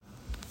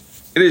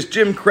It is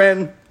Jim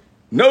Krenn,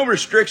 No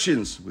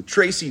Restrictions with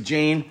Tracy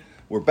Jane.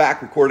 We're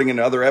back recording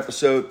another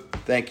episode.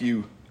 Thank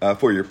you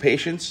for your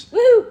patience.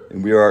 Woo!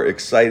 And we are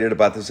excited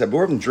about this.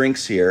 We're having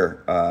drinks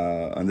here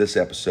on this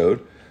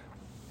episode.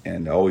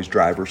 And always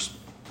drive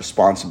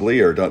responsibly,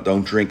 or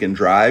don't drink and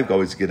drive.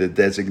 Always get a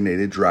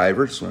designated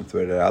driver. Just want to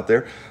throw that out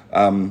there.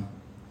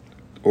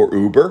 Or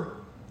Uber,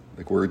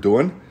 like we're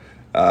doing.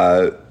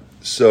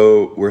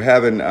 So we're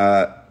having,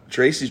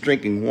 Tracy's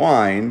drinking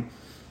wine.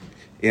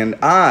 And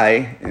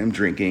I am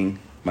drinking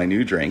my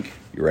new drink.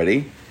 You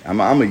ready? I'm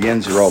a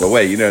Yenzer all the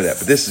way. You know that.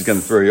 But this is going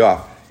to throw you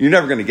off. You're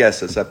never going to guess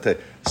this up to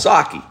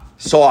Sake.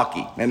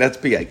 And that's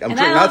B. I'm drinking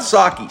not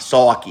Sake.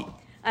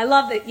 I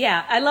love that.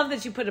 Yeah, I love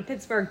that you put a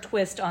Pittsburgh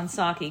twist on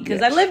sake because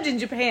Yes. I lived in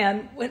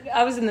Japan.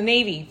 I was in the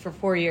Navy for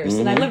 4 years,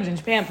 and I lived in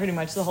Japan pretty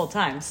much the whole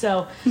time.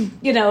 So,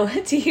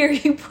 to hear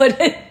you put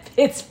a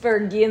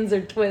Pittsburgh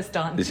Yenzer twist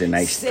on It's a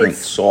nice drink,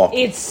 sake.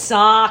 It's sake.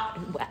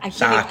 I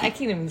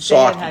can't even say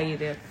Sake. it how you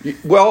do.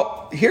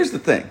 Well, here's the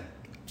thing.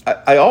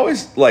 I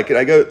always like it.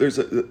 I go, there's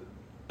a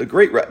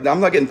great,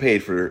 I'm not getting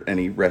paid for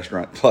any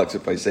restaurant plugs.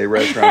 If I say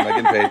restaurant,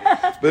 I'm not getting paid.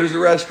 But there's a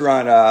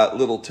restaurant,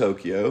 Little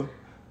Tokyo.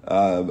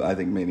 I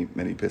think many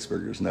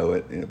Pittsburghers know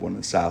it. One on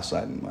the south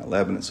side in my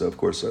Lebanon. So, of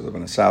course, I live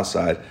on the south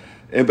side.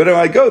 But when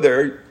I go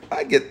there,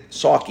 I get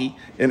sake,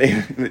 and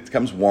it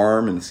comes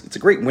warm, and it's a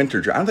great winter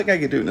drink. I don't think I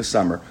could do it in the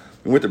summer,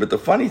 in winter. But the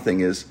funny thing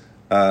is,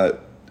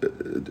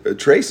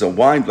 Trace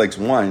likes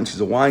wine.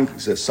 She's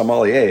a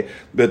sommelier.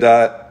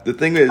 But the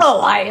thing is...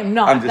 Oh, I am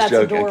not. I'm just That's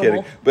joking. adorable.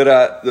 I'm kidding.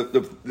 But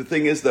the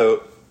thing is,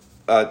 though,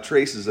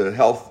 Trace is a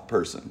health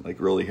person, like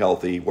really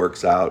healthy,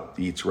 works out,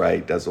 eats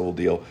right, does the whole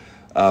deal.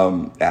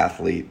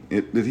 Athlete.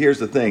 But here's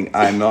the thing,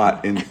 I'm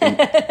not.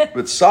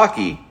 But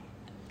sake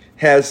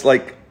has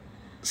like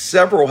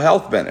several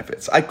health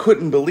benefits. I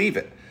couldn't believe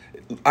it.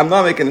 I'm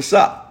not making this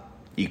up.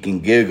 You can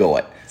Google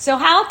it. So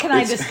how can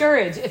I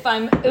discourage if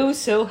I'm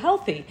so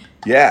healthy?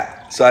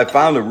 Yeah. So I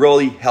found a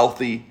really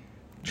healthy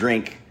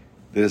drink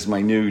that is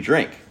my new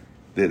drink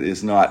that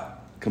is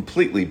not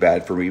completely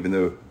bad for me, even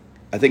though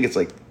I think it's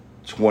like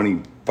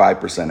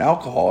 25%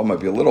 alcohol. It might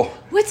be a little.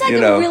 What's like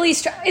a really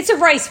strong? It's a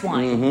rice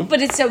wine,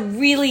 but it's a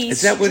really.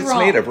 Is that what it's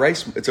made of?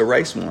 Rice. It's a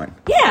rice wine.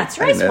 Yeah, it's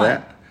rice I didn't know wine.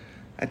 that.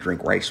 I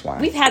drink rice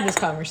wine. We've had this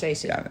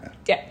conversation. Yeah, I know.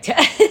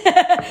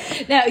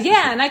 Yeah. Now,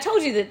 yeah, and I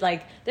told you that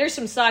like there's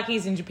some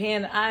sakes in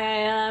Japan.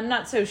 I'm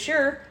not so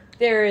sure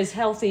they're as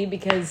healthy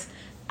because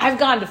I've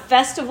gone to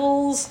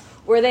festivals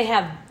where they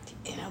have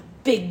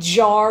big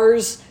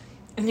jars,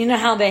 and you know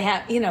how they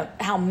have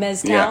how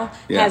mezcal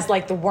has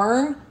like the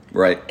worm.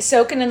 Right.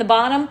 Soaking in the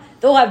bottom.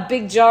 They'll have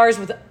big jars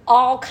with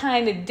all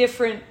kind of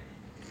different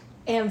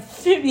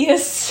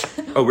amphibious.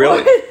 Oh,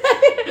 really?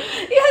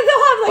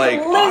 They'll have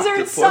like a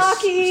lizard sake.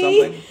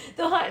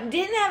 Something?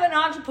 Didn't have an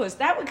octopus.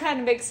 That would kind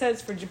of make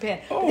sense for Japan.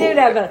 Oh. They'd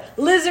have a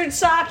lizard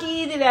sake.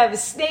 They'd have a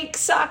snake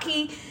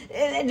sake.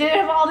 They'd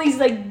have all these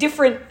like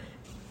different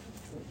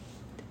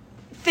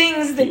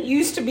things that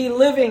used to be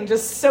living,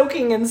 just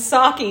soaking in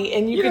sake,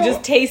 and you could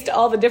just taste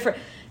all the different.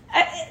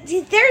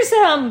 There's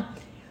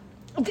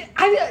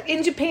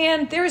in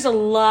Japan, there's a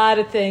lot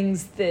of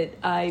things that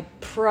I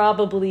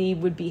probably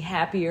would be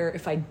happier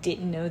if I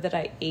didn't know that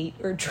I ate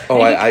or drank.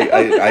 Oh,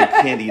 I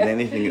can't eat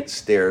anything that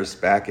stares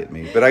back at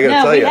me. But I got to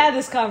tell you, we had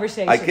this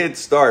conversation. I could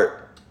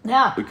start.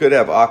 Yeah. We could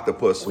have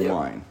octopus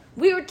wine.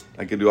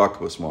 I could do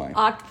octopus wine.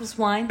 Octopus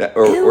wine?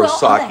 Or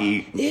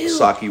sake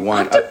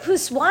wine.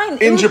 Octopus wine.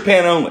 In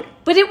Japan only.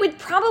 But it would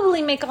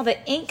probably make all the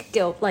ink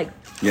go like...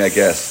 Yeah, I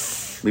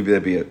guess. Maybe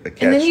that'd be a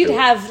catch. And then you'd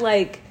have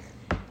like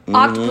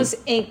octopus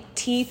ink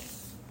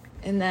teeth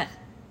and that...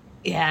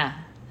 Yeah.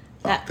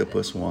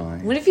 Octopus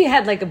wine. What if you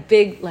had like a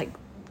big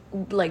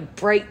like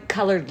bright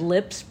colored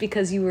lips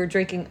because you were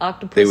drinking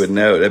octopus? They would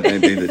know. That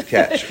might be the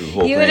catch for the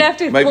whole You thing. would have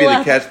to might be pull the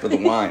out- catch for the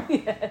wine.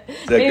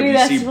 Maybe if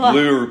that's you see why.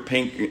 blue or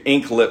pink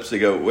ink lips, they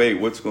go, wait,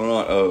 what's going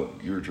on? Oh,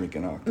 you were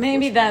drinking octopus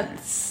Maybe wine.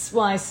 that's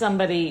why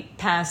somebody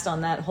passed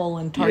on that hole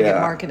in target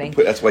marketing.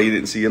 That's why you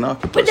didn't see an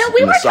octopus. But no,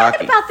 we in were the talking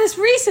sake. about this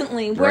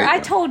recently where Right. I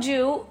told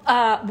you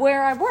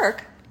where I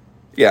work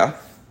Yeah.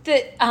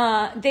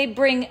 that they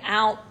bring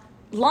out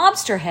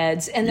lobster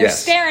heads and they're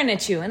Yes. staring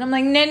at you. And I'm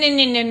like,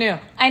 no.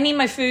 I need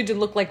my food to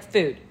look like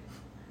food.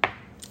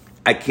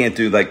 I can't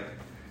do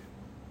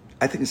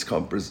I think it's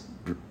called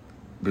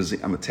Brazil.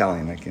 I'm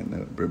Italian. I can't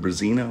know.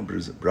 Brazino?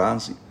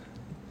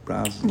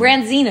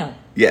 Branzino.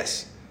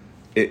 Yes.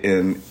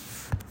 In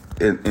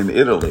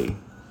Italy,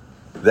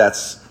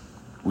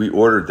 we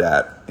ordered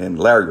that, and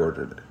Larry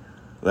ordered it.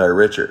 Larry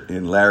Richard.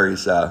 And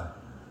Larry's,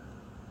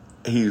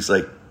 he was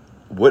like,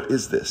 what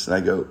is this? And I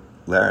go,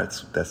 Larry,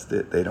 that's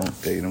it. They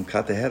don't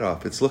cut the head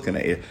off. It's looking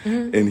at you.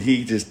 Mm-hmm. And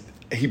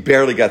he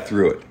barely got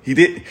through it. He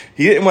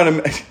didn't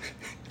want to,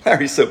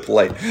 Larry's so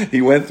polite.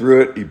 He went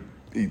through it.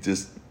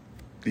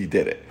 He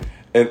did it.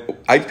 And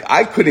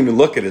I couldn't even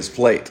look at his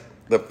plate.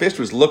 The fish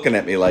was looking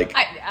at me like,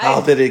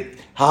 how did it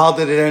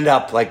end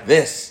up like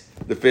this?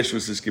 The fish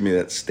was just giving me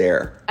that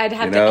stare. I'd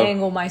have to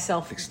angle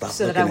myself stop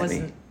so that I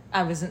looking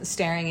at wasn't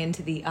staring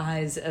into the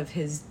eyes of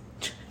his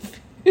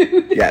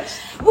Yes.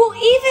 Well,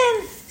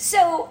 even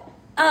so,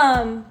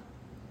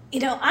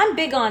 I'm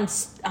big on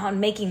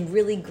making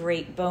really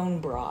great bone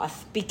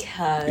broth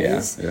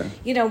because,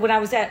 Yeah. When I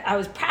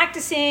was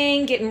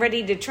practicing, getting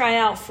ready to try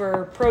out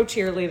for pro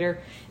cheerleader,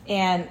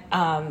 and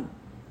I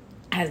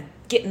was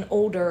getting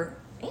older.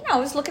 I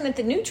was looking at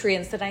the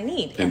nutrients that I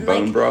need. In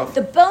bone broth?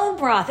 The bone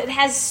broth, it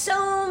has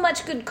so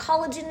much good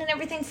collagen and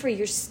everything for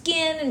your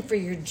skin and for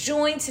your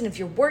joints and if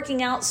you're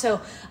working out. So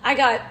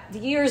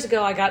years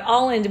ago, I got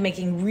all into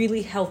making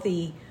really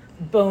healthy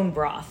bone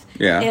broth.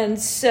 Yeah.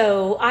 And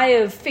so I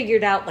have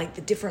figured out like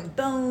the different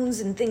bones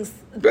and things.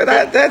 But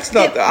that's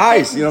not the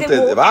eyes. You don't have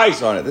to have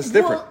eyes on it. That's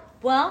different.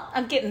 Well,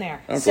 I'm getting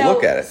there. I don't have to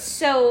look at it.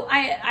 So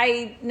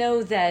I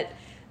know that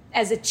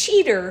as a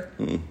cheater,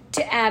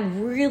 to add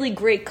really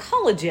great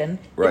collagen,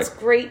 right. it's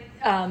great.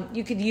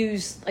 You could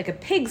use like a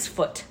pig's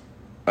foot.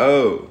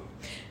 Oh.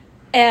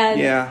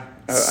 And yeah.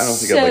 I don't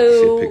think I'd like to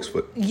see a pig's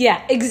foot.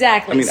 Yeah,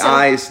 exactly. I mean,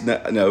 eyes,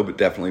 no, but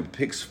definitely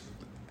pig's.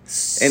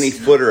 Any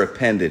foot or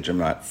appendage, I'm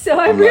not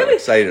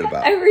excited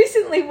about. I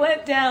recently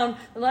went down,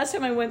 the last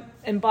time I went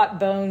and bought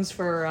bones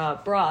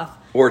for broth.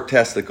 Or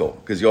testicle,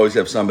 because you always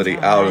have somebody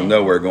out of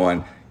nowhere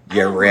going,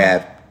 you ever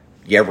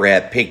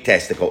have pig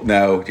testicle?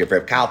 No. You ever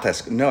have cow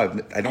testicle? No,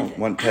 I don't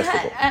want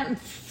testicle. I'm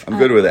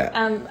good with that.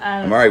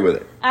 I'm all right with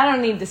it. I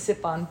don't need to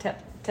sip on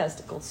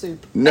testicle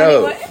soup.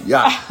 No. Anyway.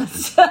 Yeah.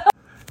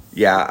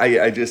 Yeah,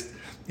 I just,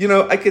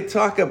 I could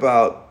talk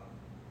about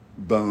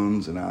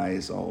bones and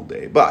eyes all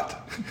day, but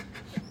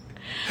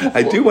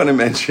I do want to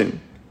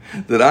mention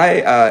that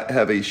I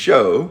have a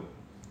show,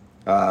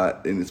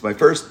 and it's my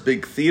first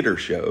big theater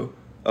show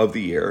of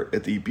the year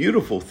at the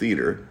beautiful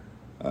theater,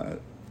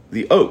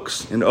 the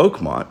Oaks in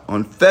Oakmont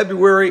on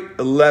February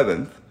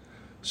 11th.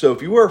 So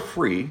if you are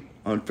free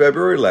on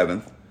February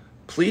 11th,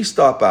 please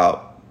stop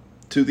out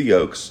to the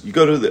Oaks. You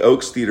go to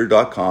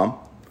theoakstheater.com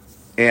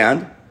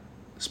and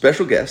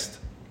special guest,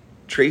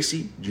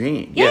 Tracy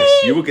Jane. Yay!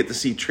 Yes, you will get to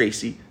see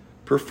Tracy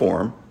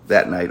perform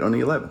that night on the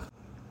 11th.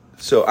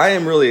 So I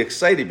am really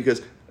excited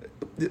because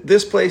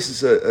this place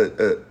is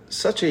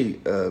such a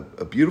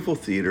beautiful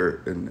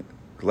theater. In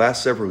the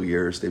last several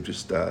years, they've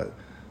just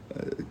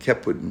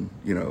kept putting,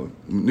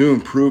 new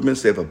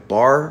improvements. They have a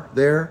bar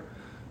there.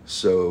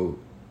 So,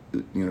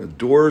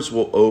 doors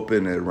will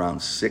open at around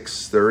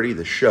 6:30.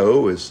 The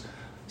show is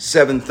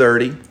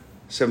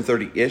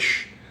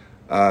 7:30-ish.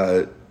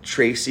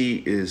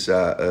 Tracy is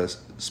a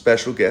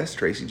special guest,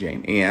 Tracy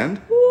Jane.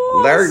 And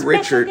Larry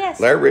Richard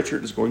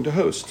is going to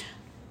host.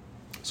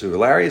 So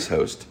Larry is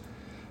host.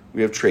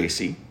 We have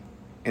Tracy.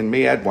 And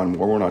may add one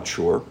more. We're not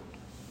sure.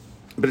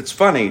 But it's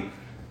funny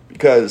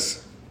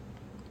because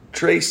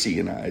Tracy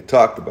and I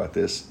talked about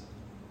this.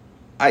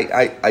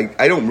 I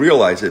don't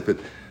realize it, but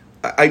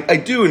I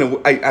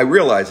do. I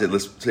realize it,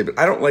 let's say, but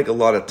I don't like a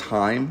lot of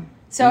time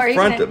in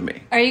front of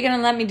me. Are you going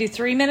to let me do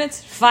 3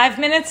 minutes, 5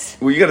 minutes?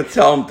 Well, you got to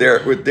tell him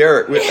Derek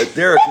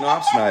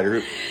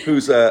Knopfsnyder,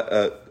 who's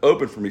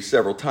opened for me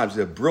several times.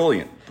 He's a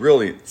brilliant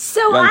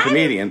young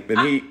comedian.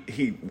 And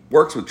he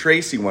works with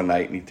Tracy one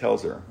night and he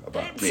tells her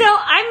about me. So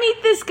I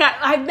meet this guy.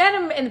 I've met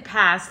him in the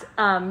past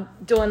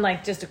doing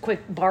like just a quick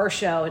bar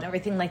show and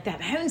everything like that.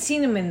 I haven't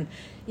seen him in,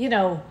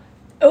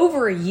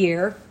 over a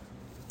year.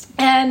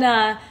 And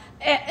I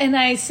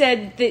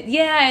said that,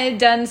 I had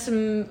done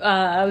some,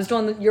 I was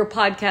doing your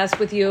podcast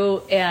with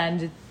you,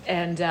 and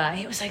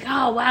he was like,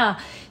 oh, wow,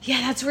 yeah,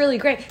 that's really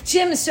great.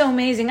 Jim is so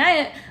amazing.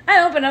 I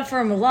open up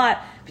for him a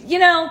lot. But, he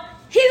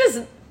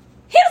doesn't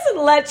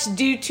let you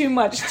do too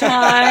much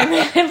time.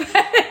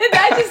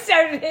 I just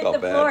started hitting the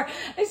floor.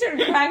 I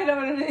started cracking up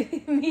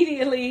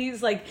immediately.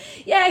 He's like,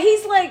 yeah, you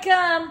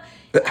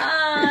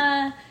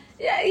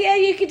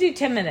could do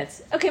 10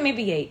 minutes. Okay,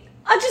 maybe 8.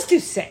 I'll just do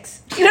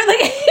 6.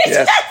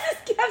 Yes.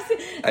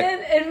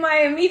 And my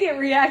immediate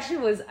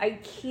reaction was, I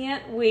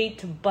can't wait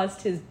to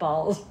bust his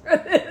balls for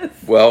this.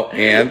 Well,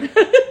 and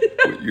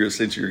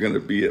since you're going to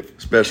be a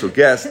special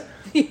guest,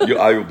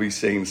 I will be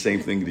saying the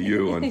same thing to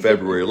you on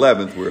February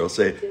 11th, where I'll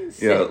say,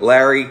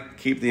 Larry,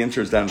 keep the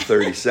intros down to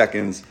 30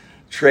 seconds.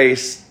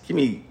 Trace, give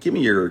me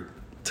your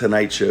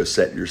Tonight Show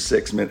set, your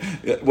 6 minutes.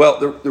 Well,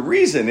 the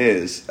reason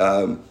is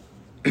I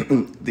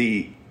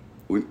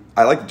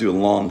like to do a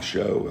long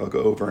show. I'll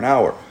go over an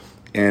hour.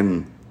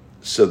 And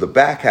so the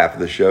back half of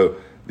the show,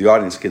 the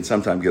audience can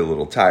sometimes get a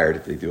little tired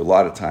if they do a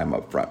lot of time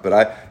up front.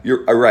 But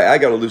you're right. I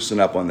got to loosen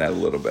up on that a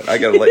little bit. I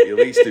got to let you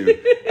at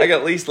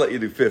least let you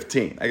do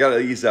 15. I got to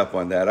ease up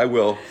on that. I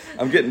will.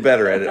 I'm getting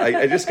better at it.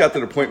 I just got to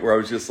the point where I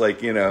was just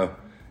like,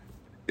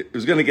 it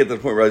was going to get to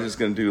the point where I was just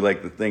going to do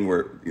like the thing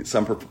where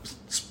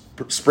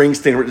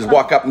Springsteen would just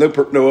walk up,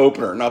 no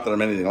opener. Not that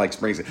I'm anything like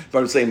Springsteen. If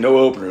I'm saying no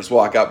opener, just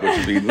walk up, which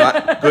would be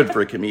not good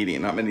for a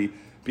comedian. Not many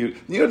people.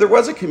 There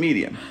was a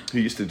comedian who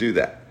used to do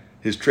that.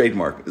 His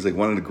trademark is like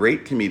one of the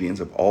great comedians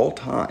of all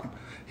time.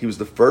 He was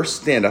the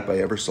first stand-up I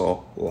ever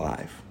saw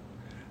live.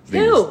 His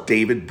name was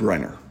David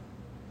Brenner.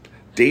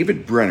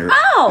 David Brenner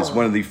is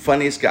one of the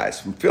funniest guys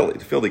from Philly,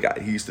 the Philly guy.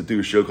 He used to do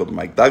a show called The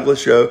Mike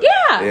Douglas Show.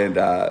 Yeah. And,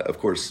 of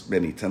course,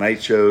 many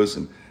Tonight Shows.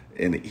 And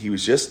he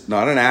was just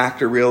not an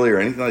actor, really, or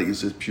anything like that. He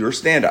was just pure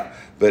stand-up.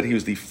 But he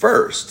was the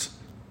first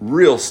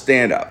real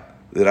stand-up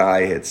that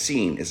I had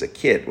seen as a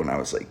kid when I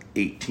was like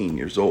 18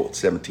 years old,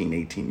 17,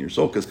 18 years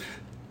old. Because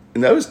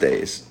in those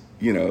days,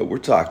 we're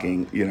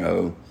talking,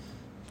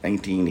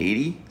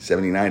 1980,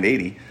 79,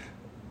 80,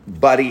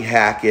 Buddy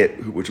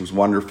Hackett, which was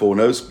wonderful.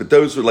 But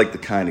those are like the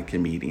kind of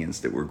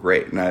comedians that were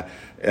great. And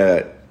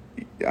the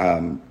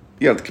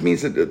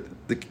comedians,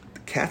 the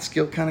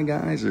Catskill kind of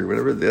guys or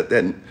whatever,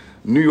 that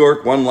New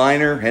York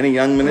one-liner, Henny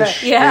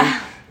Youngman-ish.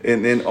 Yeah.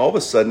 And then all of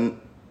a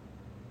sudden,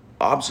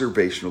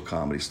 observational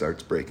comedy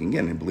starts breaking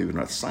in. And believe it or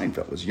not,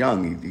 Seinfeld was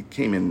young. He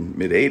came in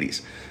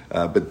mid-'80s.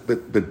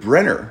 But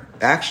Brenner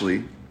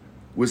actually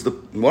was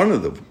one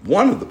of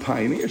the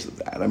pioneers of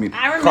that. I mean,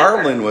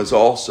 Carlin was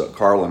also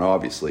Carlin.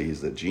 Obviously,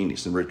 he's the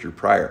genius, and Richard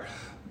Pryor,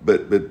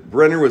 but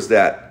Brenner was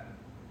that.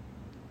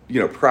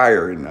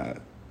 Pryor and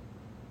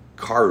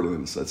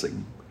Carlin. So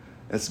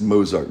that's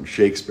Mozart and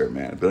Shakespeare,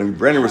 man. But I mean,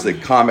 Brenner was the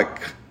comic.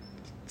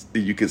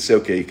 You could say,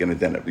 okay, you can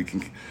identify.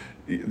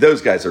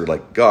 Those guys are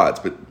like gods,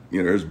 but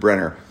there's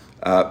Brenner.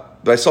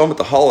 But I saw him at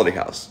the Holiday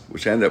House,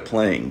 which I ended up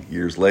playing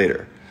years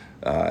later.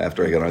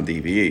 After I got on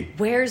DVE.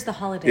 Where's the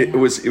Holiday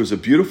House? It was a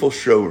beautiful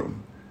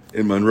showroom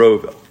in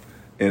Monroeville,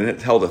 and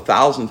it held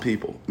 1,000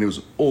 people, and it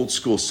was old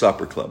school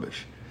supper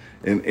clubbish,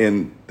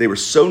 and they were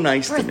so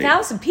nice to me. For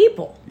 1,000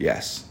 people.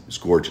 Yes, it was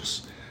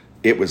gorgeous.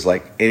 It was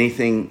like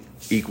anything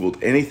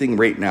equaled anything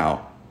right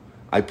now.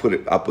 I put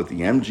it up with the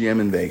MGM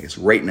in Vegas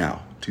right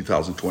now,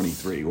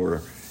 2023,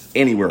 or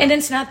anywhere. And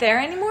it's not there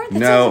anymore. That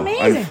no,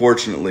 amazing.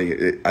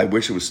 Unfortunately, I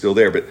wish it was still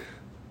there, but.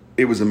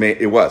 It was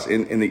amazing. It was,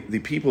 and the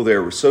people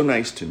there were so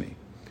nice to me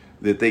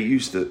that they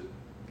used to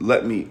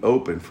let me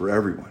open for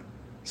everyone.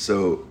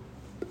 So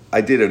I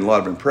did a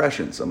lot of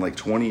impressions. I'm like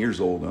 20 years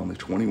old, only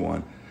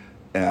 21,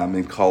 and I'm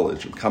in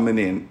college. I'm coming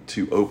in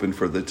to open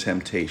for the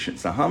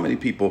Temptations. Now, how many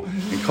people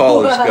in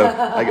college go,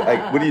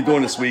 what are you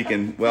doing this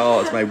weekend?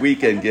 Well, it's my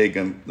weekend gig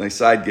and my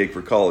side gig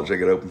for college. I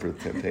got to open for the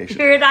Temptations.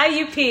 You're at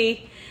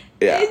IUP.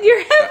 Yeah. And you're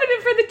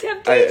opening for the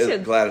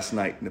Temptations. Gladys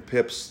Knight and the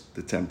Pips,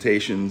 the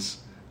Temptations.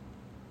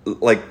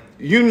 Like,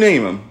 you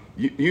name them.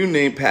 You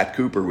name Pat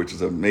Cooper, which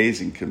is an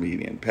amazing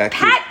comedian. Pat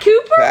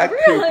Cooper? Pat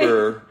really?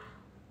 Cooper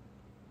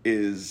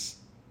is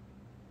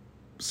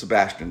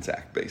Sebastian's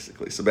act,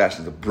 basically.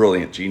 Sebastian's a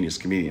brilliant, genius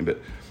comedian,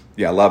 but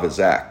yeah, I love his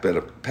act.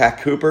 But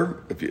Pat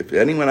Cooper, if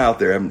anyone out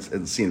there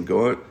hasn't seen him,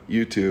 go on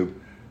YouTube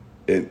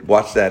and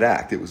watch that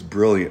act. It was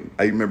brilliant.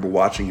 I remember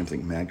watching him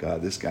thinking, man,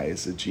 God, this guy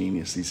is a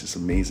genius. He's just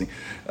amazing.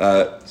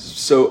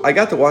 So I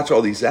got to watch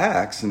all these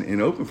acts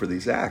and open for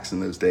these acts in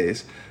those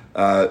days.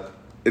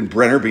 And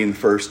Brenner being the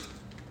first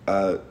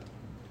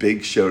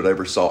big show that I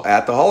ever saw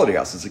at the Holiday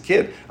House as a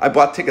kid. I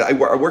bought tickets. I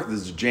worked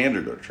as a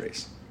janitor,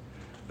 Trace.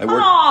 I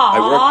worked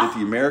at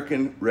the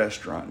American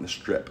restaurant in the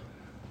Strip,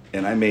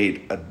 and I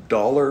made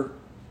 $1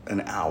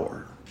 an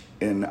hour.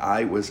 And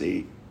I was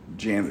a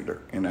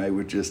janitor, and I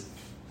would just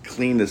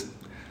clean the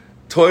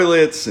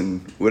toilets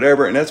and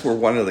whatever. And that's where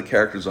one of the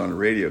characters on the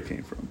radio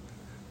came from,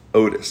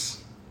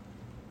 Otis.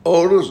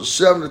 Otis,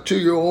 a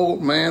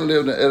 72-year-old man,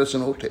 lived in the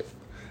Edison Hotel.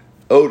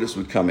 Otis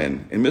would come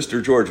in, and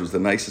Mr. George was the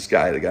nicest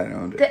guy. The guy who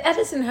owned it. The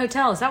Edison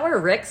Hotel, is that where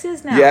Rick's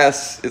is now?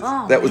 Yes,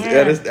 that was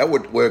Edison. That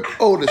was where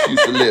Otis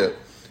used to live.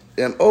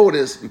 And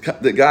Otis,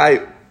 the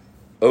guy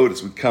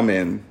Otis would come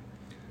in,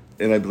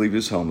 and I believe he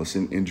was homeless.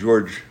 And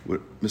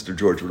Mr.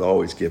 George would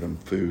always give him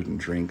food and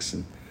drinks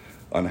and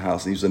on the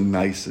house. And he was the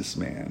nicest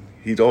man.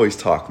 He'd always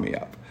talk me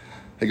up.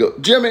 I go,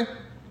 Jimmy,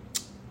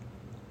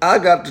 I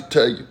got to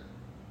tell you,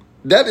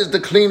 that is the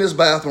cleanest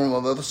bathroom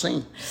I've ever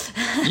seen.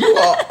 You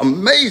are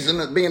amazing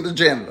at being the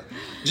janitor.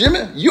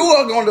 Jimmy, you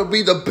are going to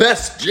be the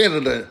best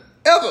janitor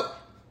ever.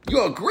 You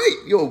are great.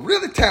 You're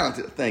really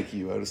talented. Thank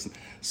you, Otis.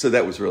 So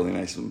that was really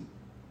nice,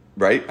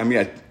 right? I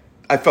mean,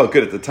 I felt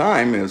good at the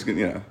time. It was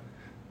good,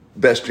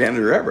 best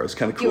janitor ever. It was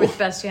kind of cool. You were the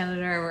best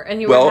janitor ever.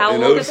 And you were how old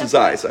in Otis's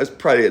eyes, I was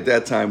probably at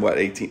that time,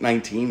 18,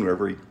 19,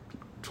 whatever,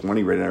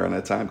 20 right around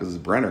that time because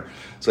it's Brenner.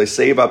 So I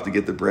save up to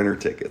get the Brenner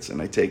tickets,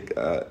 and I take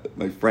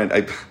my friend.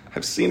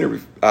 I've seen her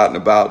out and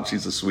about.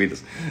 She's the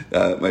sweetest.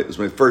 It was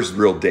my first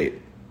real date.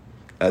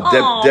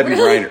 Debbie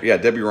really? Reiner. Yeah,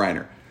 Debbie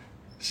Reiner.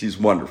 She's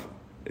wonderful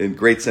and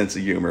great sense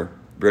of humor.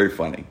 Very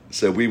funny.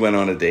 So we went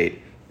on a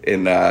date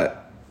and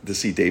to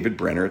see David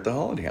Brenner at the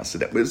Holiday House. So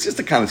it was just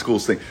the kind of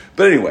coolest thing.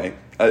 But anyway,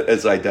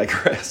 as I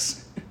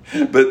digress.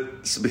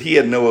 But he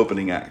had no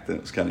opening act, and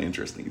it was kind of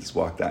interesting. He just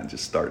walked out and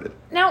just started.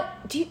 Now,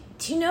 do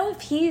you know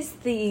if he's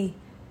a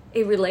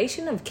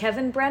relation of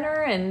Kevin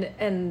Brenner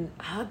and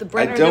the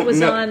Brenner that was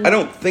on? I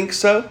don't think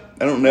so.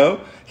 I don't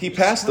know. He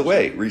passed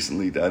away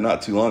recently,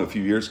 not too long, a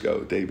few years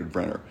ago, David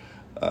Brenner.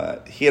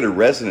 He had a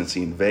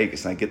residency in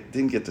Vegas, and I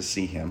didn't get to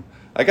see him.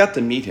 I got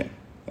to meet him.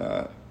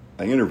 I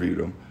interviewed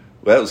him.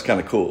 Well, that was kind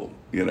of cool,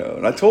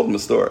 And I told him the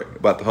story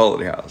about the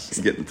Holiday House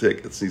and getting the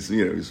tickets. He's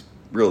a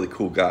really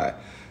cool guy.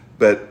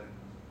 But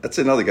that's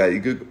another guy.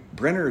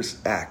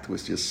 Brenner's act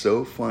was just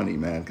so funny,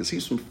 man, because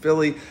he's from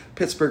Philly,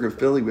 Pittsburgh and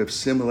Philly. We have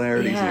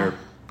similarities in our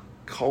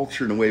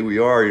culture and the way we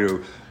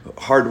are.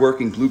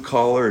 Hardworking, blue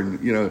collar,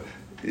 and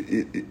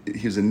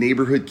he was a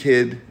neighborhood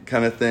kid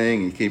kind of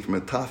thing. He came from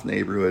a tough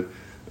neighborhood.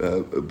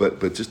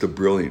 but just a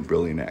brilliant,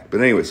 brilliant act. But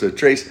anyway, so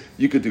Trace,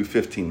 you could do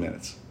 15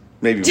 minutes,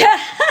 maybe more.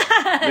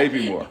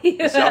 Maybe more.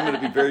 So I'm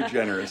going to be very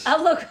generous.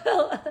 I'll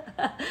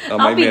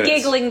be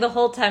giggling the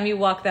whole time you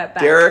walk that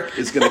back. Derek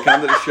is going to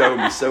come to the show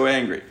and be so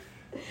angry.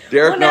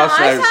 Derek Well, now, I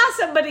Knopfschneider's- saw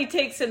somebody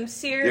take some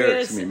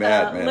serious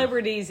mad, man.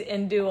 liberties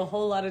and do a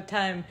whole lot of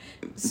time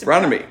in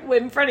front of me.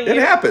 In front of you. It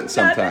happens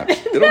sometimes.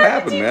 It'll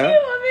happen, man.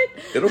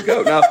 It'll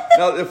go. Now,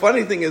 the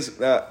funny thing is,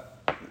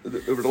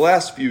 over the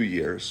last few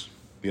years,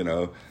 3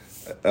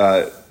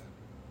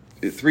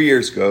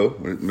 years ago,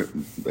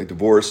 I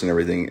divorced and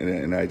everything,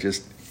 and I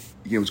just,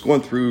 was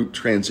going through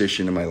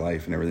transition in my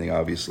life and everything.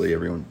 Obviously,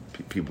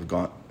 people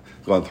have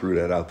gone through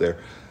that out there.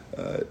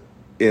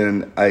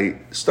 And I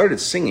started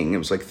singing. It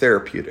was like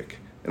therapeutic.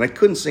 And I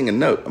couldn't sing a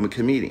note. I'm a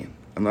comedian.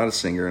 I'm not a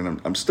singer, and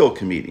I'm still a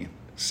comedian.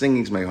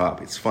 Singing's my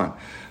hobby. It's fun.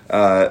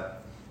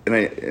 And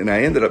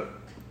I ended up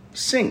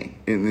singing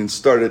and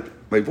then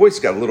my voice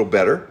got a little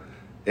better.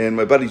 And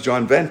my buddy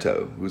John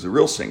Vento, who's a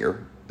real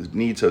singer, the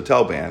Needs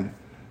Hotel Band,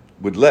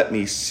 would let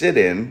me sit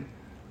in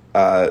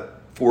 4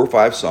 or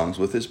 5 songs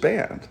with his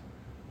band.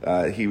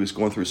 He was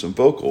going through some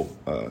vocal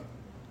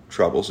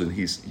troubles, and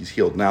he's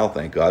healed now,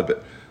 thank God.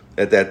 But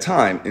at that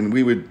time, and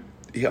I would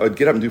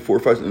get up and do 4 or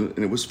 5, and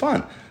it was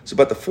fun. So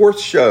about the 4th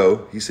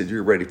show, he said,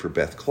 "You're ready for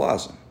Beth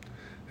Clausen."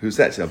 Who's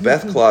that? Now,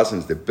 Beth Clausen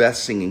is the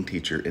best singing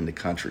teacher in the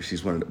country.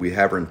 We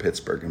have her in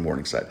Pittsburgh, in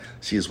Morningside.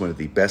 She is one of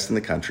the best in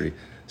the country.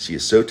 She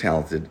is so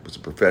talented, was a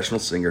professional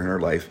singer in her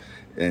life,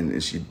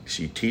 and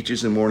she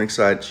teaches in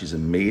Morningside. She's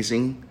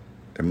amazing,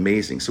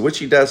 amazing. So what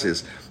she does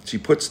is she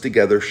puts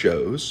together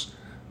shows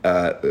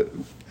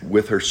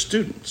with her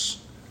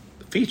students,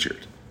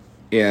 featured.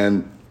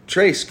 And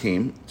Trace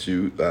came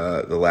to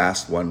the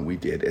last one we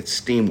did at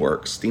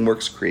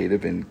Steamworks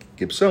Creative in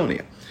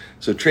Gibsonia.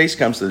 So Trace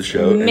comes to the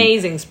show.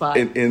 Amazing spot.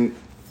 And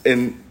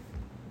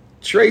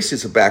Trace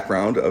has a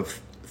background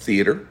of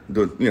theater,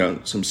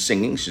 some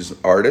singing. She's an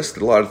artist,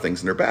 did a lot of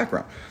things in her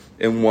background.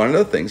 And one of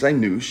the things I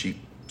knew she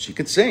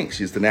could sing.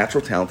 She has the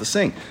natural talent to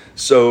sing.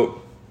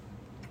 So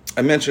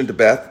I mentioned to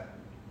Beth,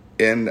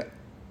 and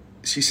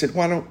she said,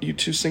 "Why don't you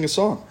two sing a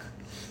song?"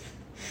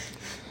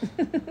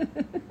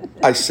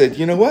 I said,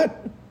 "You know what?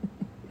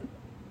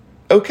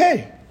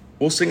 Okay,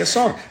 we'll sing a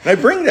song." And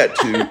I bring that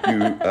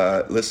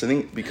to you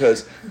listening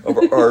because of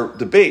our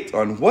debate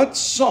on what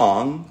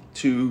song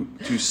to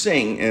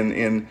sing.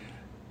 And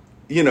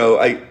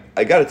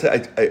I got to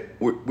tell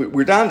you,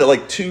 we're down to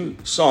like 2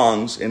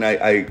 songs, and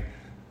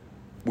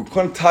we're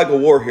going to tug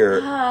of war here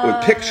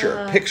with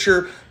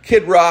Picture,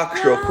 Kid Rock,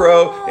 Sheryl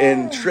Crow,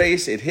 and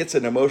Trace. It hits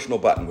an emotional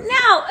button with me.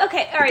 Now,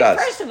 okay, all right, does.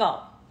 first of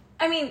all,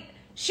 I mean,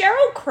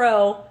 Sheryl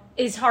Crow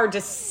is hard to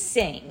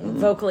sing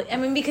vocally. I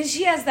mean, because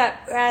she has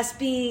that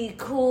raspy,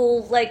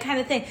 cool, like, kind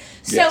of thing.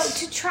 So Yes.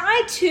 to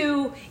try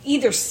to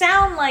either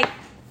sound like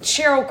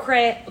Sheryl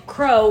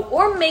Crow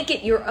or make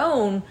it your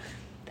own,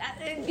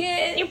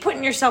 you're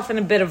putting yourself in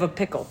a bit of a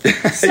pickle.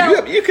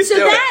 So, You can so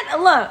do that it.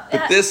 alone.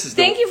 But this is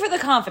thank you for the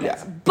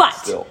confidence. Yeah, but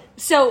still.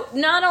 so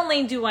not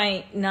only do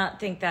I not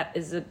think that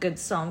is a good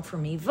song for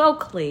me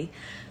vocally,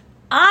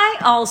 I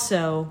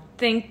also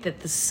think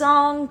that the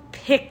song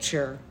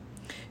Picture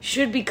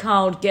should be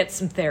called Get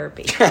Some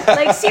Therapy.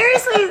 Like,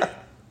 seriously,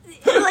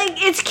 like,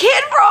 it's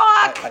Kid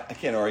Rock. I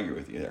can't argue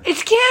with you there.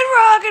 It's Kid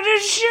Rock and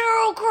it's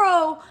Sheryl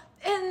Crow.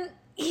 And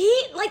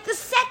the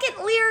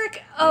second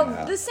lyric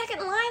of the second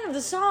line of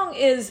the song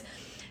is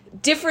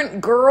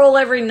different girl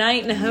every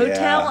night in a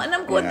hotel. Yeah, And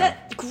I'm going, yeah.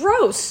 that's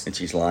gross. And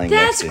she's lying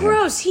next That's to him.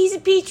 gross. He's a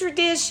petri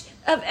dish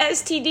of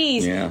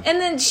STDs. Yeah. And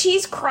then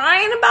she's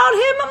crying about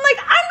him. I'm like,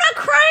 I'm not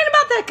crying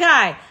about that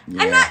guy.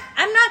 Yeah.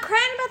 I'm not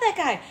crying about that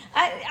guy.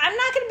 I'm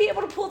not going to be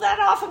able to pull that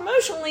off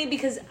emotionally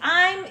because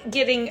I'm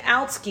getting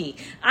outski.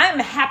 I'm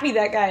happy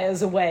that guy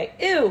is away.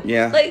 Ew.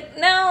 Yeah. Like,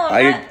 no.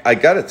 I'm not. I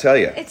got to tell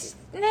you. It's,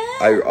 no.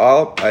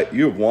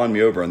 You have won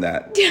me over on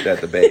that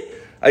debate.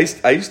 I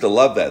used to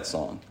love that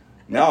song.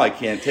 Now I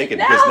can't take it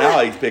because now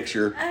I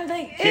picture I'm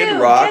like, Kid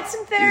ew, Rock get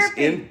some is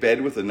therapy. in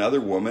bed with another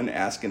woman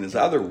asking his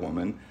other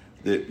woman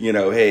that,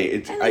 hey,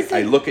 it's And I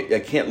listen- I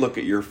can't look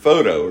at your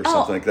photo or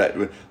something like that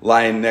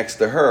lying next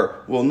to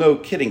her. Well, no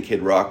kidding,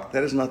 Kid Rock.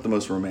 That is not the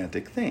most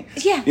romantic thing.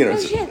 Yeah, no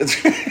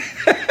shit.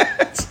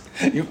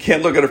 You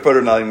can't look at her photo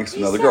lying next to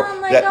You another girl.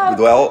 sound like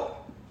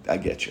Well, I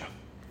get you.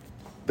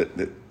 But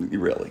you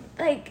really.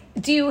 Like,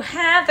 do you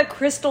have the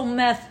crystal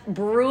meth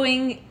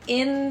brewing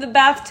in the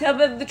bathtub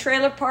of the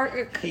trailer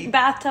park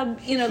bathtub?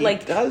 he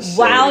like does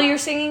while say- you're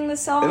singing the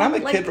song. And I'm a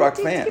Like, Kid Rock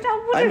what do you- fan. you know,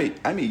 what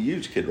I'm a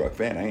huge Kid Rock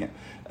fan. I am.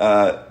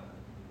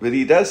 But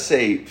he does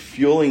say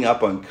fueling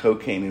up on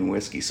cocaine and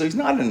whiskey. So he's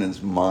not in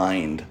his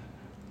mind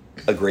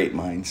a great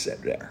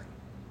mindset there.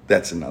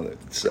 That's another.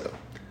 So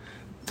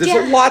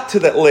there's a lot to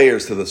that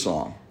layers to the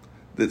song.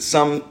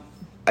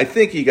 I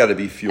think you got to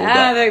be fueled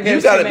I up. think You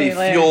there's got to too be many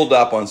layers. fueled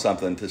up on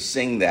something to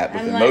sing that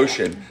with I'm like-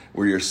 emotion,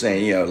 where you're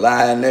saying,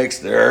 lying next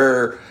to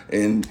her,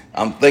 and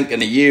I'm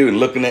thinking of you and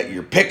looking at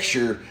your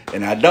picture,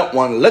 and I don't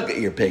want to look at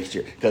your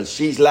picture because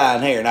she's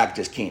lying here, and I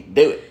just can't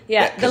do it.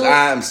 Yeah, Because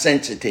I'm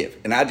sensitive,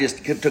 and I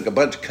just took a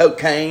bunch of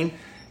cocaine,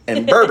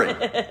 and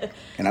bourbon.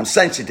 And I'm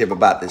sensitive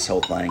about this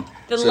whole thing.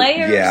 The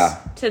layers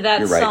to that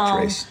you're right,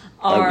 song Trace.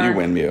 are, you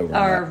win me over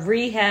on are that.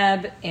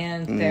 rehab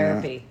and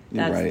therapy.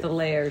 you're That's right. the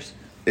layers.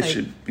 It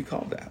should be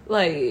called that.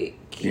 Like,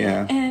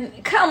 Yeah.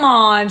 And come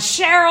on,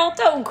 Cheryl,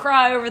 don't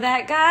cry over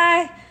that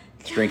guy.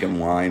 Drinking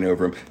wine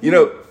over him. You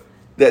know,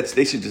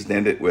 they should just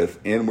end it with,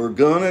 and we're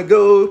gonna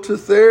go to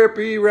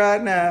therapy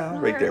right now.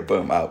 Right there,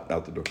 boom, out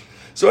the door.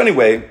 So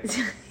anyway,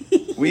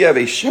 we have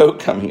a show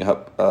coming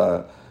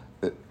up.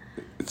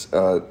 It's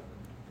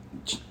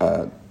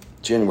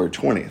January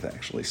 20th,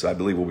 actually. So I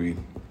believe we'll be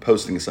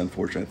posting this.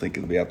 Unfortunately, I think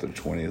it'll be after the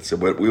 20th. So,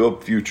 but we will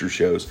have future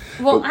shows.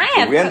 Well,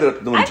 but we ended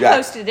up doing I Jack.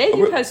 posted it.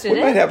 You posted it.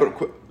 We might have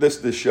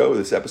this show,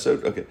 this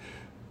episode. Okay.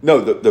 No,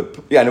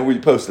 I know we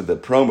posted the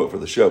promo for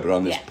the show, but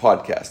on this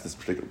podcast, this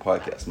particular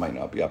podcast might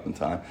not be up in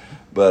time.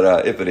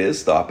 But if it is,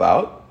 stop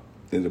out.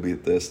 It'll be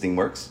at the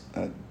Steamworks,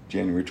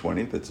 January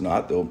 20th. If it's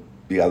not, there'll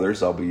be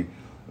others I'll be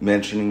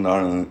mentioning,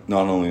 not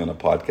only on a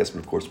podcast, but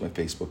of course my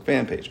Facebook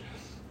fan page.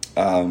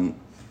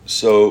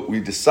 So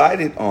we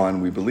decided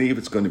we believe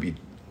it's going to be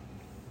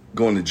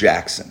going to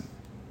Jackson.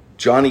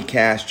 Johnny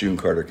Cash, June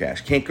Carter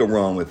Cash. Can't go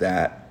wrong with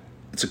that.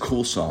 It's a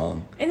cool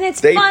song. And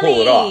it's they funny.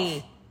 pull it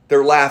off.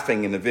 They're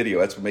laughing in the video.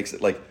 That's what makes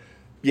it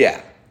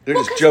they're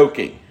just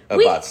joking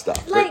about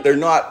stuff. They're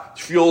not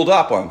fueled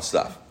up on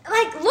stuff.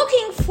 Like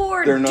looking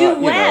for They're not,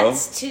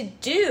 duets to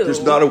do.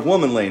 There's not a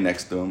woman laying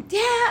next to them.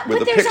 Yeah, with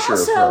but a there's picture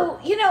also,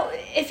 of her.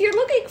 If you're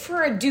looking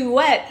for a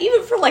duet,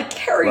 even for like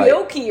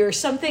karaoke or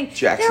something,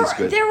 Jackson's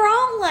good. They're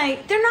all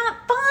like, they're not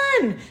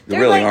fun.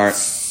 They're really like aren't.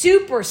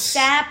 super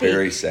sappy.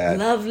 Very sad.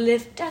 Love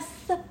lift us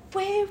up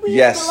where we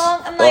Yes.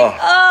 belong. I'm like,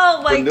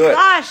 oh my couldn't do it.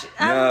 gosh,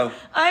 No.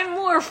 I'm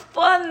more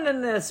fun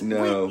than this.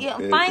 No,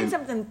 Find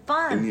something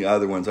fun. And the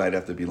other ones, I'd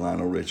have to be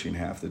Lionel Richie and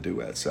half the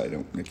duets. So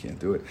I can't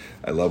do it.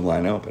 I love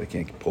Lionel, but I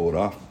can't pull it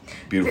off.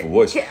 Beautiful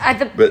voice.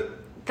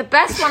 The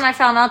best one I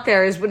found out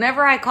there is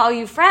whenever I call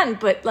you friend,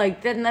 but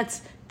like then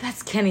that's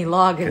Kenny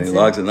Loggins. Kenny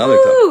Loggins,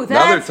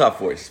 another tough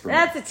voice for me.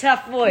 That's a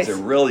tough voice. It's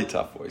a really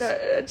tough voice.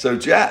 So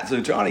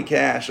Johnny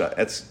Cash,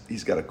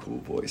 he's got a cool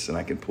voice, and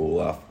I can pull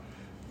off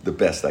the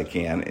best I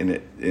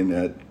can.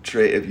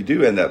 If you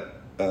do end up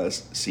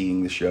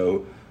seeing the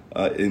show,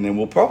 and then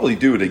we'll probably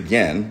do it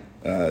again.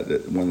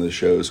 One of the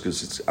shows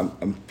because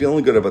I'm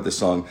feeling good about this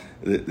song.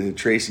 The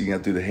Tracy, you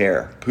have to do the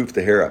hair, poof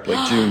the hair up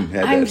like June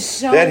had.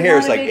 That hair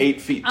is like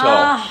 8 feet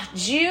tall.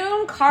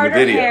 June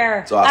Carter hair.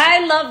 It's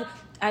awesome.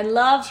 I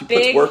love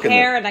big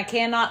hair, and I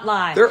cannot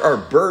lie. There are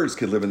birds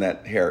could live in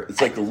that hair.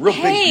 It's like a real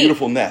big,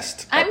 beautiful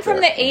nest. I'm from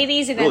the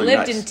 80s, and really I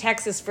lived in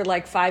Texas for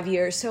like 5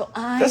 years. So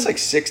that's like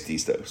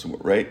 60s though,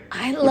 right?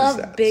 I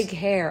love big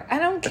hair. I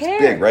don't care.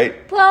 That's big,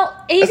 right? Well,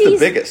 80s. That's the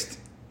biggest.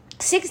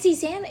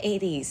 60s and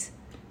 80s.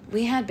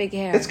 We had big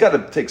hair. It's got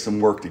to take some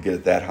work to get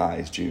it that high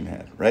as June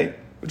had, right?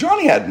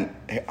 Johnny had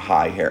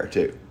high hair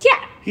too.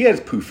 Yeah. He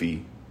had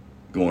poofy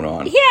going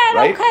on. He had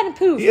right? all kind of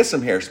poof. He has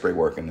some hairspray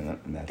working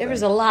in that. There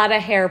was a lot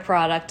of hair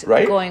product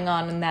going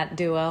on in that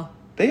duo.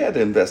 They had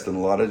to invest in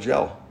a lot of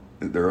gel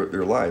in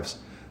their lives.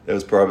 That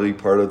was probably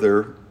part of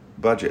their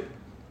budget.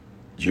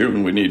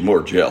 June, we need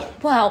more gel.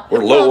 Well,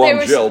 we're low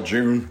on gel,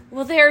 June.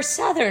 Well, they're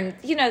Southern.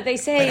 They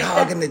say... Quit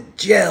hogging the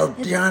gel,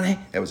 Johnny.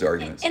 That was the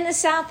arguments. In the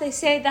South, they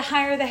say the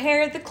higher the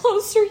hair, the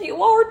closer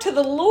you are to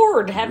the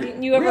Lord.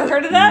 Haven't you ever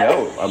heard of that?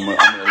 No, I'm going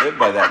to live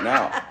by that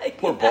now.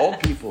 Poor bald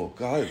people.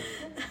 God.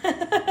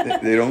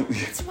 They don't...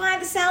 That's why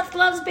the South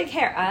loves big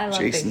hair. I love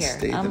Jason big hair.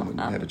 Statham wouldn't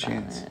have a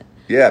chance.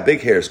 Yeah,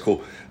 big hair is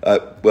cool.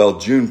 Well,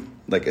 June,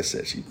 like I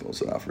said, she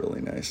pulls it off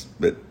really nice.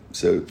 But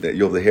so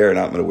you'll have the hair, and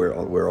I'm going to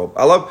wear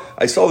all.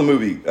 I saw the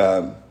movie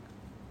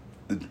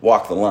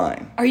Walk the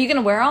Line. Are you going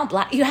to wear all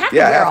black? You have to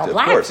wear all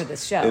black for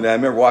this show. And I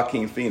remember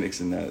Joaquin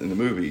Phoenix in the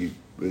movie,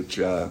 which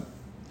Johnny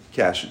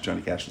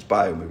Cash's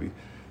bio movie.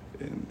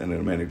 And I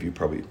know many of you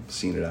probably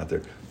seen it out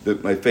there.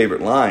 My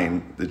favorite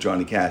line that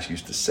Johnny Cash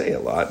used to say a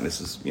lot, and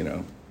this is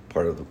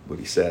part of what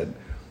he said,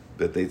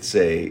 that they'd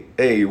say,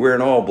 "Hey, you're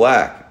wearing all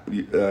black.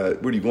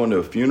 What are you going to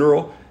a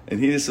funeral?" And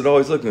he just would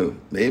always look at me,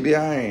 "Maybe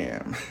I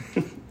am."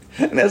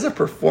 And as a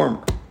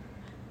performer,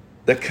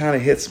 that kind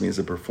of hits me as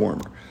a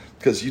performer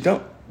because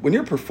when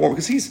you're performing,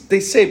 because they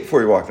say it before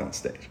he walked on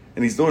stage,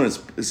 and he's doing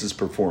this is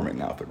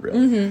performing outfit really.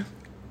 Mm-hmm.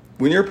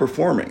 When you're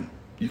performing,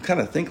 you kind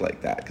of think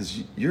like that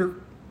because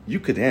you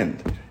could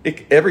end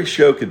every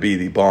show could be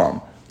the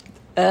bomb.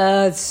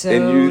 It's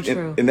so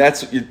true. And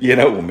that's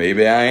well,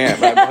 maybe I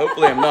am.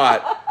 Hopefully I'm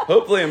not.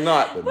 Hopefully I'm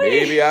not, but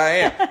maybe I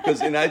am.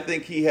 And I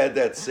think he had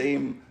that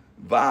same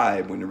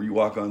vibe whenever you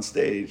walk on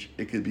stage.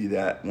 It could be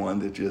that one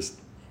that just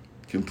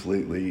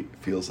completely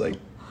feels like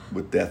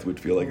what death would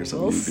feel like or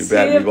something you'd do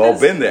bad. We've all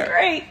been there.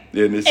 Great.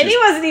 And he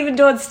wasn't even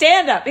doing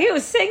stand-up. He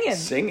was singing.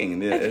 Singing.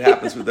 And it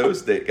happens with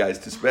those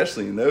guys,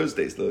 especially in those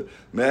days.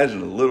 Imagine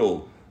the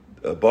little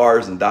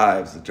bars and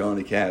dives that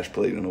Johnny Cash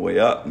played on the way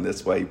up. And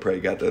that's why he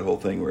probably got that whole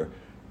thing where,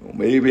 well,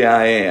 maybe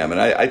I am.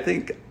 And I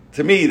think,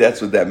 to me,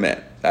 that's what that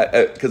meant.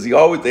 Because they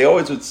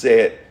always would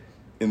say it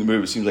in the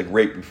movie. It seemed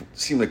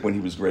like when he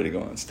was ready to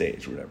go on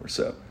stage or whatever.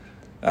 So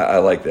I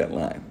like that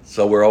line.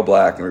 So we're all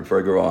black, and before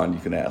I go on, you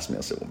can ask me.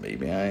 I said, well,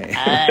 maybe I ain't.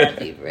 I'll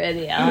be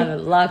ready. I'll have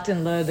it locked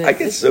and loaded. I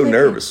get so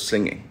nervous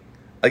singing.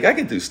 Like, I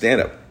can do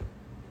stand-up.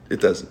 It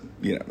doesn't,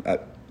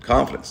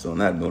 confidence doing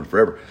that, doing it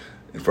forever,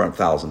 in front of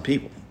 1,000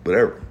 people,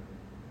 whatever.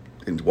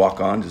 And walk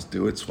on, just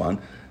do it. It's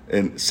fun.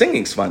 And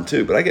singing's fun,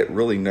 too, but I get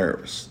really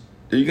nervous.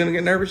 Are you going to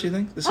get nervous, you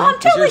think? I'm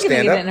totally going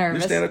to get nervous.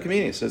 You're a stand-up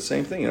comedian, so it's the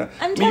same thing,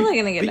 I'm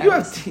totally going to get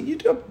nervous. You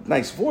do have a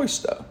nice voice,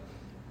 though.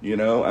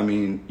 I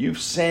mean, you've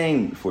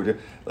sang before.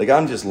 Like,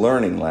 I'm just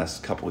learning the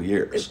last couple of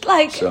years.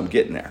 So I'm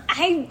getting there.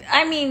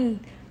 I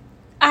mean,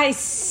 I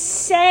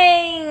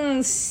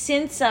sang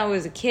since I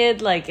was a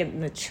kid, like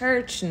in the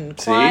church and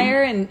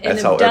choir, and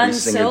have done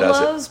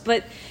solos.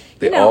 But,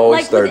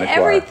 like with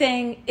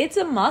everything, it's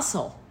a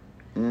muscle.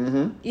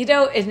 Mm-hmm.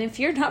 And if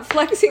you're not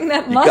flexing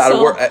that muscle, you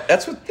gotta work.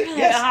 That's what.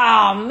 Yes.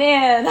 Oh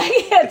man,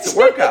 I can't. It's a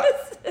workout.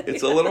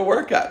 It's a little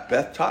workout.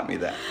 Beth taught me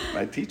that.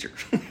 My teacher.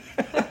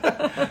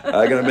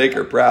 I'm gonna make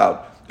her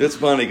proud. It's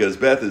funny because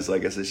Beth is,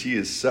 like I said, she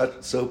is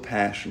so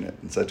passionate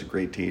and such a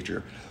great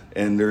teacher.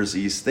 And there's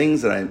these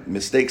things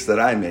mistakes that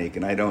I make,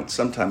 and I don't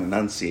sometimes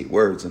enunciate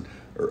words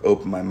or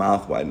open my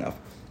mouth wide enough.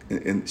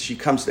 And she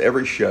comes to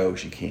every show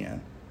she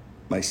can,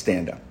 my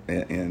stand-up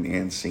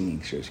and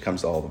singing shows. She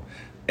comes to all of them,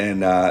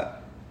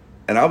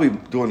 and I'll be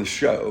doing a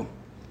show,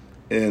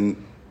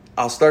 and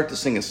I'll start to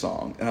sing a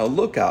song, and I'll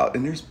look out,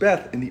 and there's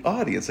Beth in the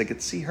audience. I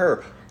could see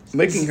her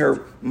making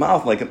her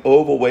mouth like an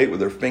oval weight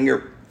with her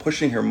finger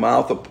pushing her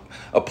mouth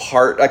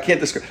apart. I can't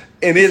describe.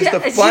 And it's the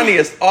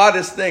funniest,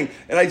 oddest thing.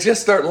 And I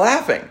just start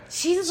laughing.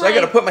 I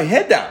got to put my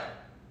head down.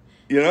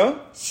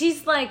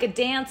 She's like a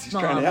dance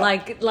mom.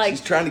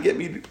 She's trying to get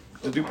me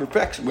to do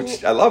perfection,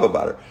 which I love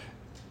about her.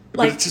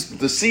 But it's just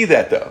to see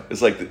that though.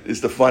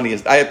 It's the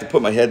funniest. I have to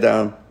put my head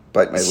down,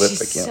 bite my lip.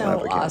 I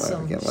can't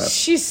laugh.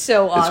 She's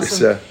so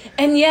awesome.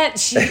 And yet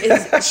she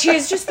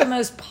is just the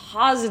most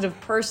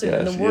positive person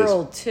in the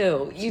world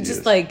too. You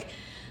just like.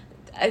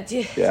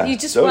 You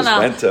just want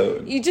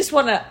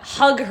to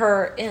hug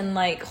her and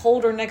like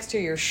hold her next to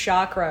your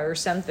chakra or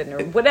something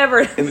or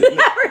whatever.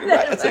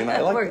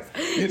 I like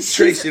She's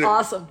Trace,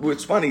 awesome.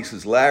 What's funny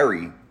is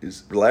Larry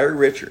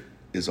Richard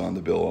is on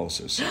the bill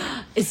also.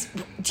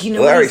 Do you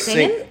know what he's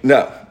singing?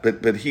 No,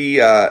 but he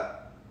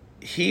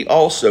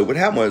also, what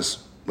happened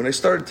was when I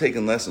started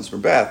taking lessons from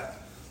Beth,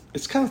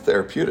 it's kind of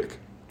therapeutic.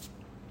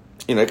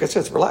 Like I said,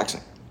 it's relaxing.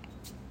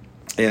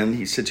 And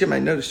he said, Jim, I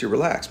noticed you're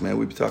relaxed, man.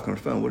 We've been talking on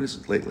the phone. What is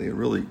it lately? It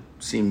really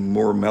seemed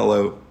more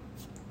mellow,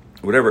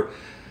 whatever.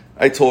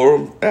 I told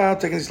him, I'm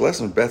taking these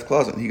lessons with Beth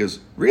Closet. And he goes,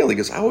 really? He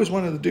goes, I always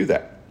wanted to do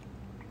that.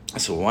 I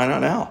said, well, why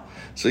not now?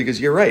 So he goes,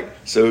 you're right.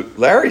 So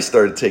Larry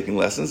started taking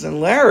lessons,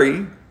 and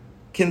Larry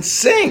can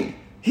sing.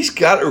 He's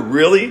got a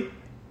really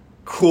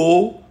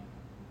cool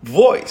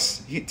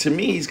voice. To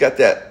me, he's got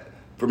that,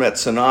 from that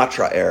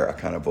Sinatra era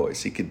kind of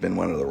voice. He could have been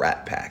one of the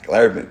Rat Pack.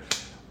 I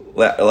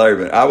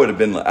would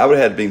have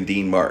had been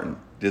Dean Martin,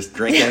 just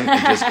drinking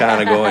and just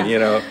kind of going,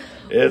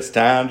 it's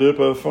time to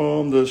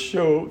perform the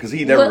show, because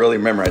he never really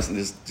memorized and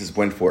just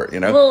went for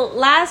it, Well,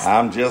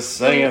 I'm just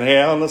singing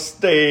here on the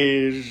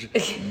stage,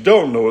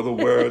 don't know the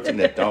words and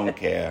they don't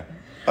care.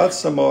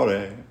 That's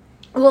amore.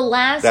 Well,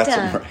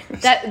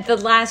 the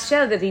last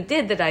show that he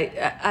did that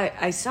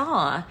I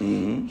saw,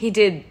 he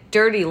did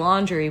Dirty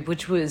Laundry,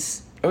 which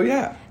was. Oh,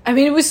 yeah. I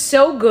mean, it was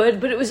so good,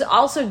 but it was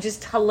also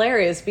just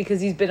hilarious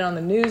because he's been on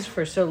the news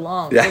for so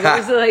long. Yeah. So it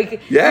was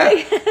like... Yeah.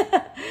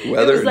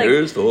 Weather,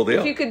 news, the whole deal.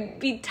 If you could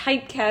be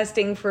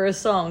typecasting for a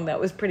song, that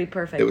was pretty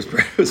perfect. It was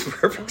a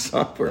perfect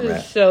song for him,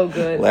 man. So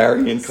good.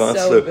 Larry and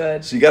Constance. So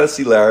good. So you got to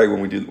see Larry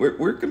when we do... We're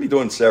going to be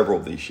doing several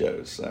of these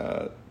shows.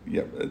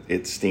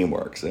 It's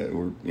Steamworks.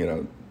 We're,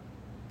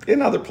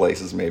 in other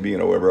places maybe,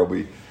 wherever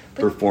we'll be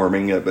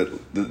performing.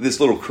 But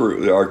this little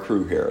crew, our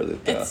crew here...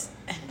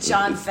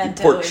 John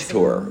Vento is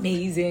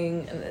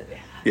amazing.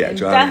 And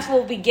John. Beth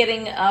will be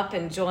getting up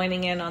and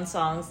joining in on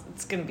songs.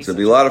 It's going to be. It'll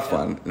be a lot of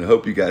fun, and I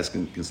hope you guys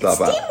can stop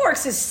out.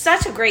 Steamworks is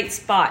such a great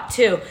spot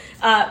too.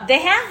 They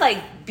have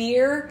like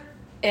beer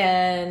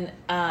and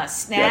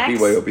snacks. Yeah,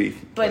 BYOB.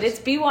 But it's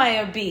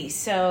BYOB,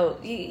 so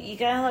you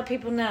gotta let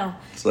people know.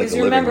 It's like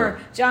because remember,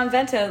 John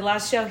Vento, the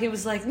last show, he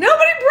was like,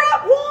 nobody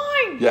brought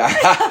wine. Yeah.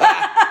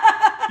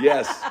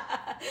 Yes.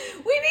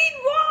 We need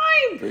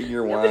wine. Bring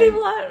your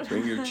wine.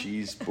 Bring your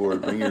cheese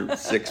board. Bring your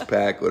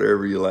 6-pack,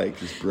 whatever you like.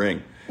 Just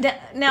bring.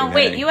 Now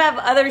wait, you have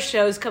other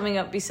shows coming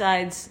up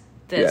besides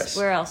this. Yes.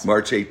 Where else?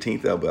 March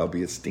 18th, I'll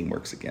be at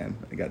Steamworks again.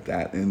 I got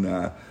that.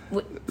 And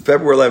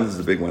February 11th is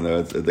the big one,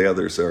 though. The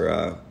others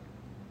are...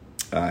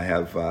 I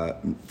have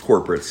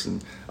corporates,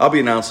 and I'll be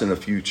announcing a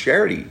few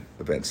charity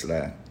events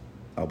that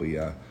I'll be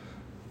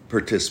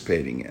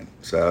participating in.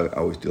 So I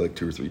always do like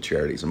 2 or 3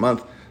 charities a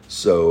month.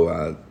 So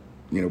I'm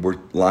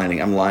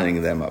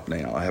lining them up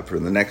now. I have for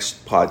the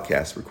next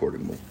podcast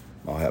recording,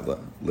 I'll have a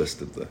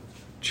list of the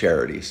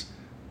charities.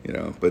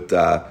 But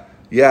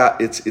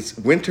it's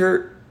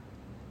winter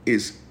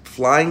is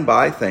flying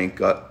by. Thank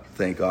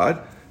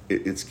God,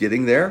 it's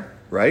getting there.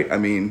 Right? I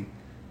mean,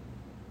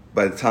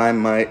 by the time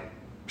my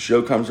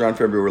show comes around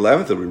February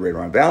 11th. It'll be right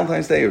around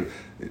Valentine's Day.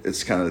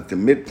 It's kind of like the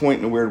midpoint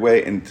in a weird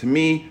way. And to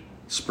me,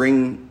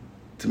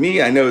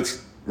 I know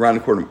it's around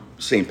the corner of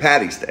St.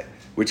 Patty's Day,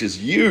 which is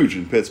huge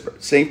in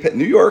Pittsburgh.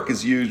 New York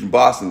is huge in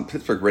Boston.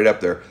 Pittsburgh right up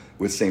there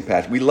with St.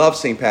 Patrick. We love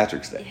St.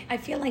 Patrick's Day. I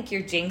feel like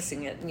you're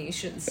jinxing it, and you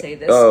shouldn't say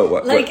this. Oh,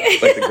 what, like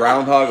the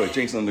groundhog, like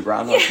jinxing on the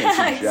groundhog. Yeah, can't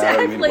see the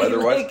shadow. exactly. You mean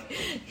weather-wise?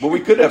 But we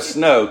could have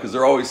snow because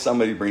there always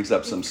somebody brings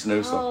up some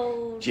snowstorm.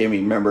 Oh. Jimmy,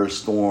 remember a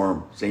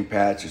storm? St.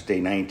 Patrick's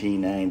Day,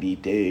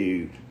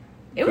 1992.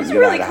 It was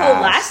Couldn't get really out of cold the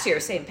house. last year,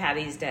 St.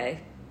 Patty's Day.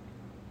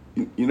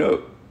 You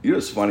know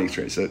what's funny,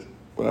 Trace? That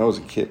when I was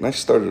a kid, and I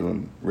started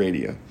on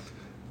radio,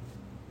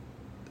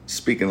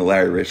 speaking of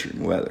Larry Richert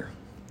and weather,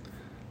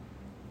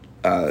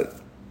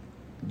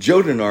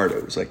 Joe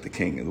DiNardo was like the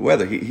king of the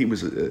weather. He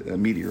was a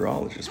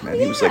meteorologist, man. Oh,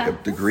 He was like a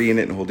yeah. degree in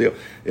it and the whole deal.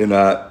 And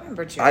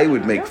remember Joe I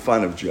would DiNardo. make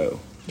fun of Joe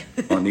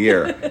on the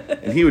air,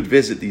 and he would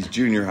visit these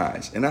junior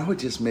highs, and I would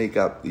just make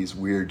up these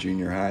weird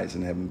junior highs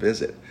and have him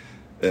visit.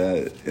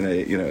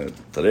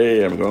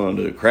 Today I'm going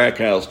to Crack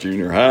House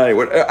Junior High.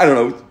 I don't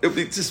know. It'd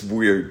be just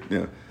weird.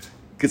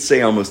 Could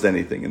say almost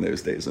anything in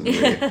those days on the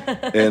radio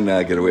and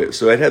get away with it.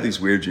 So I'd have these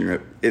weird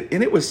junior,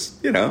 and it was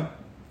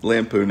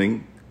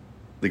lampooning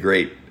the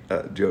great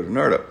Joe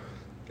DiNardo.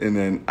 And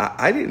then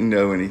I didn't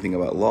know anything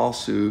about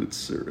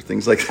lawsuits or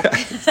things like that.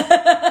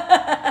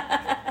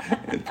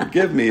 And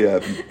forgive me,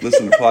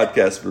 listen to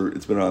podcasts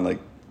it's been on like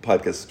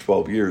podcasts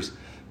 12 years.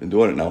 Been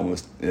doing it now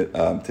almost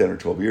 10 or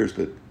 12 years,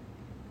 but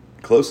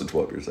close to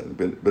 12 years.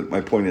 But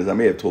my point is, I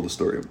may have told the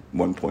story at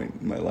one point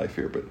in my life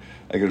here, but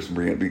I got to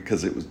bring it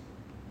because it was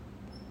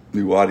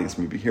new audience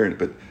maybe hearing it.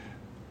 But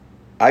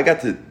I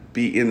got to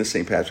be in the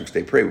St. Patrick's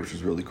Day Parade, which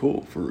was really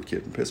cool for a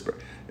kid in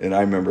Pittsburgh. And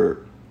I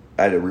remember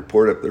I had to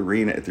report at the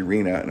arena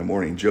in the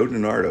morning. Joe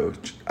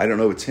DiNardo, I don't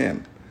know, it's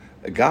him.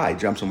 A guy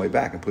jumps on my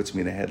back and puts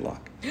me in a headlock.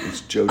 It's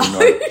Joe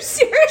DiNardo. Are you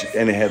serious?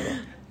 In a headlock.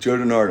 Joe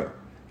DiNardo.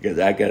 He goes,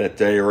 I got to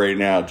tell you right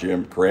now,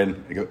 Jim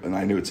Crenn. And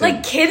I knew it's him.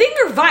 Like kidding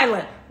or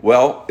violent?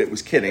 Well, it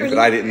was kidding, but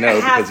I didn't know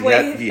because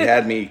Halfway. he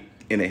had me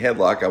in a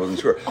headlock. I wasn't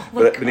sure.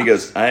 But he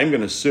goes, I'm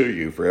going to sue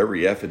you for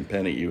every effing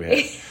penny you have.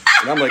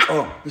 And I'm like,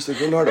 oh, Mr.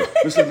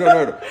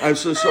 DiNardo, I'm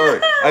so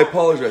sorry. I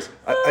apologize.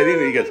 I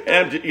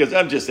didn't. He goes,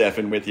 I'm just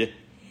effing with you.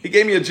 He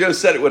gave me a Joe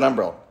Said It with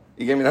umbrella.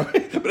 He gave me an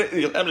umbrella. But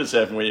he goes, I'm just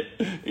effing with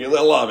you. He goes,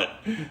 I love it.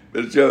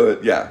 But Joe,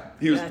 yeah,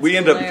 we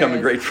ended up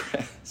becoming great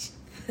friends.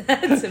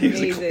 That's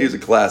amazing. He was a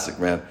classic,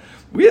 man.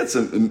 We had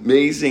some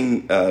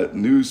amazing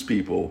news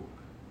people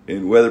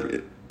in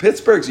weather.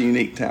 Pittsburgh's a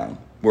unique town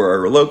where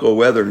our local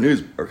weather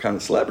news are kind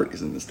of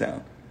celebrities in this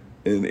town.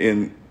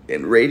 In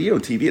radio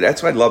and TV,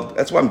 that's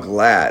why I'm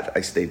glad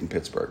I stayed in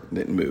Pittsburgh and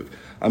didn't move.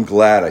 I'm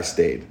glad I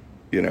stayed,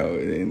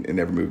 and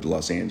never moved to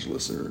Los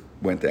Angeles or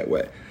went that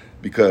way.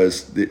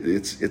 Because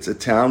it's a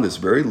town that's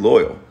very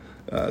loyal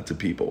to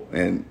people.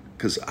 And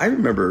because I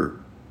remember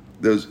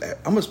I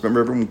almost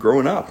remember everyone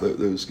growing up,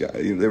 those guys,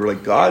 they were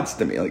like gods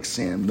to me, like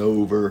Sam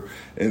Nover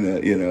and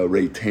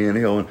Ray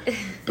Tannehill and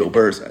Bill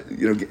Burr,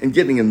 and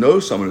getting to know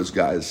some of those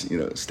guys,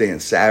 Stan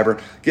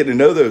Savran, getting to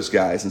know those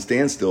guys, and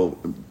Stan's still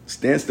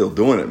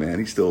doing it, man.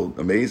 He's still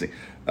amazing.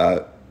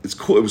 It's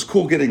cool. It was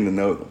cool getting to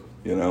know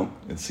them,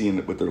 and seeing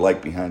what they're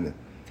like behind it.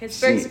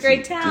 Pittsburgh's a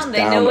great town.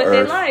 They know what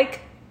they like.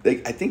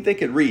 I think they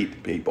could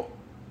read people.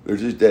 They're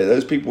just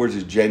those people were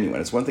just genuine.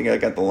 It's one thing I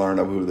got to learn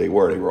of who they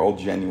were. They were all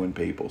genuine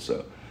people.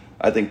 So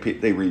I think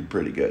they read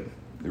pretty good.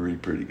 They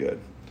read pretty good.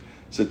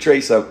 So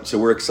Trace, so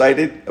we're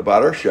excited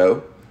about our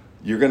show.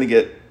 You're going to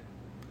get.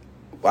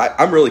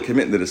 I'm really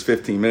committing to this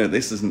 15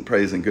 minutes. This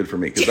probably isn't good for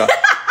me because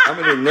I'm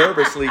going to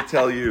nervously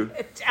tell you.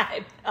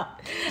 I know.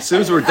 As soon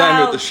as we're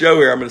done with the show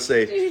here, I'm going to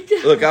say,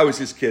 look, I was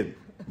just kidding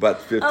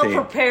about 15.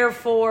 I'll prepare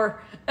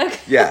for.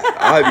 Yeah,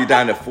 I'll have you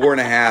down to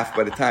 4.5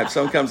 by the time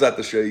someone comes out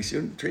the show. You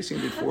see, Tracy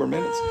did 4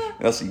 minutes.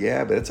 And I'll say,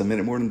 yeah, but it's a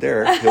minute more than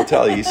Derek. He'll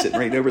tell you. He's sitting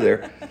right over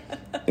there.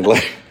 And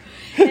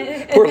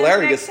poor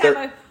Larry gets next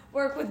time I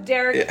work with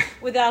Derek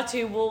without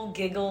you, we'll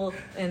giggle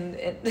and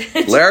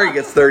Larry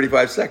gets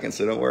 35 seconds,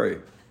 so don't worry.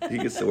 He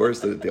gets the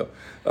worst of the deal.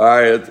 All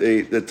right,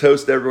 the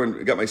toast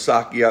everyone. Got my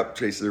sake up,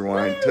 Tracy their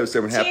wine. Toast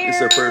everyone. Happy. This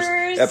is our first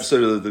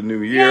episode of the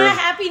new year. Yeah,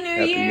 Happy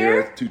New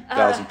Year.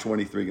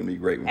 2023 gonna be a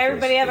great one.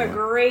 Everybody have a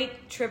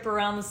great trip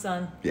around the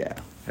sun. Yeah,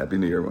 Happy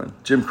New Year, everyone.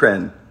 Jim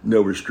Crenn,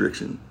 No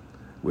Restriction,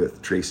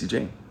 with Tracy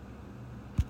Jane.